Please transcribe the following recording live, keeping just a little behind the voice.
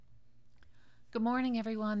Good morning,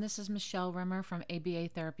 everyone. This is Michelle Rimmer from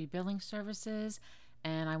ABA Therapy Billing Services,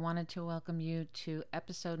 and I wanted to welcome you to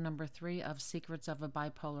episode number 3 of Secrets of a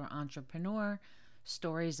Bipolar Entrepreneur,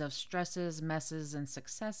 Stories of Stresses, Messes, and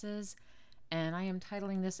Successes. And I am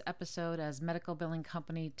titling this episode as Medical Billing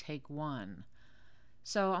Company Take 1.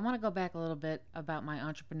 So I want to go back a little bit about my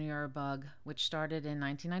entrepreneur bug, which started in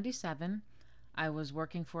 1997. I was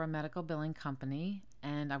working for a medical billing company,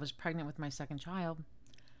 and I was pregnant with my second child,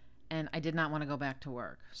 and I did not want to go back to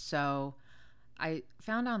work. So I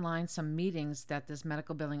found online some meetings that this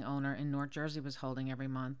medical billing owner in North Jersey was holding every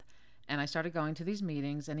month. And I started going to these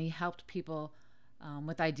meetings, and he helped people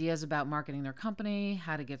with ideas about marketing their company,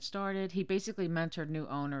 how to get started. He basically mentored new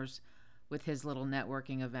owners with his little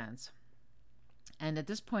networking events. And at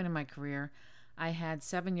this point in my career, I had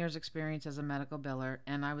 7 years experience as a medical biller,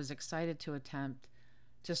 and I was excited to attempt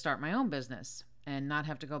to start my own business and not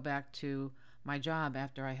have to go back to my job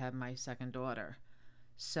after I had my second daughter.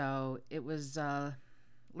 So it was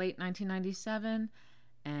late 1997,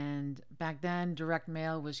 and back then direct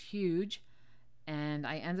mail was huge, and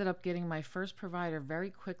I ended up getting my first provider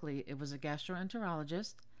very quickly. It was a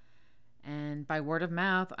gastroenterologist, and by word of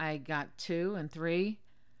mouth, I got 2 and 3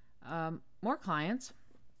 more clients,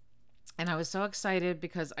 and I was so excited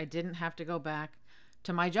because I didn't have to go back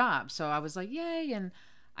to my job. So I was like, yay, and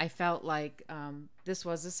I felt like this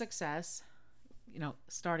was a success,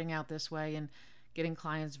 starting out this way and getting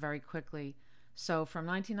clients very quickly. So from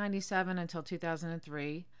 1997 until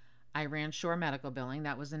 2003, I ran Shore Medical Billing.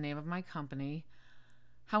 That was the name of my company.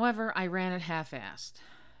 However, I ran it half-assed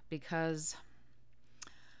because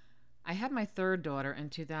I had my third daughter in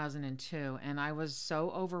 2002, and I was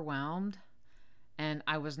so overwhelmed, and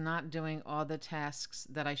I was not doing all the tasks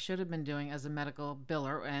that I should have been doing as a medical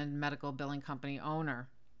biller and medical billing company owner.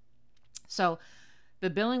 So the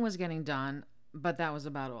billing was getting done, but that was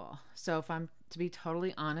about all. So if I'm to be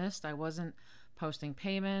totally honest, I wasn't posting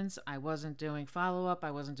payments, I wasn't doing follow-up,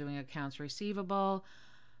 I wasn't doing accounts receivable,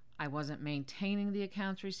 I wasn't maintaining the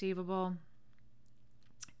accounts receivable,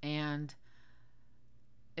 and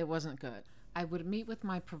it wasn't good. I would meet with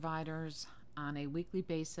my providers on a weekly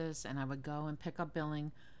basis, and I would go and pick up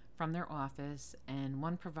billing from their office. And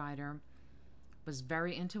one provider was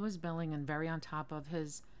very into his billing and very on top of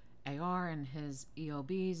his AR and his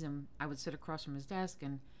EOBs, and I would sit across from his desk,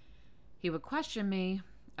 and he would question me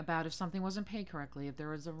about if something wasn't paid correctly, if there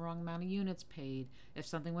was a wrong amount of units paid, if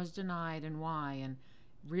something was denied and why, and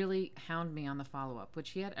really hound me on the follow-up,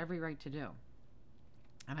 which he had every right to do.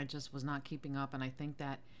 And I just was not keeping up, and I think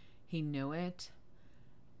that he knew it.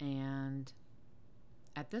 And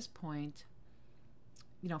at this point,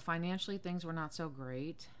 financially things were not so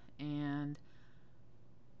great, and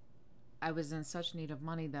I was in such need of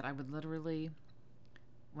money that I would literally,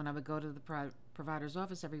 when I would go to the provider's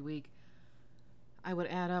office every week, I would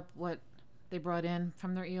add up what they brought in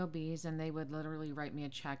from their EOBs, and they would literally write me a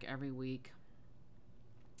check every week.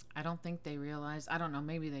 I don't think they realized, I don't know,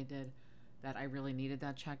 maybe they did, that I really needed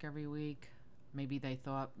that check every week. Maybe they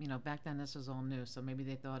thought, back then this was all new, so maybe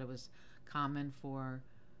they thought it was common for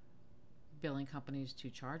billing companies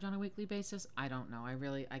to charge on a weekly basis. I don't know.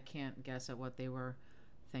 I can't guess at what they were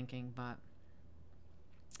thinking, but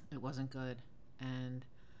it wasn't good. And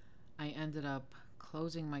I ended up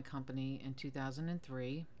closing my company in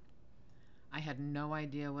 2003. I had no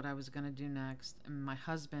idea what I was going to do next, and my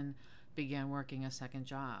husband began working a second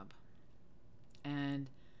job. And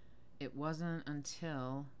it wasn't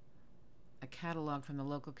until a catalog from the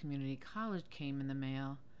local community college came in the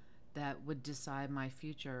mail that would decide my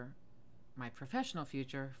future, my professional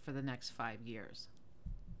future, for the next 5 years.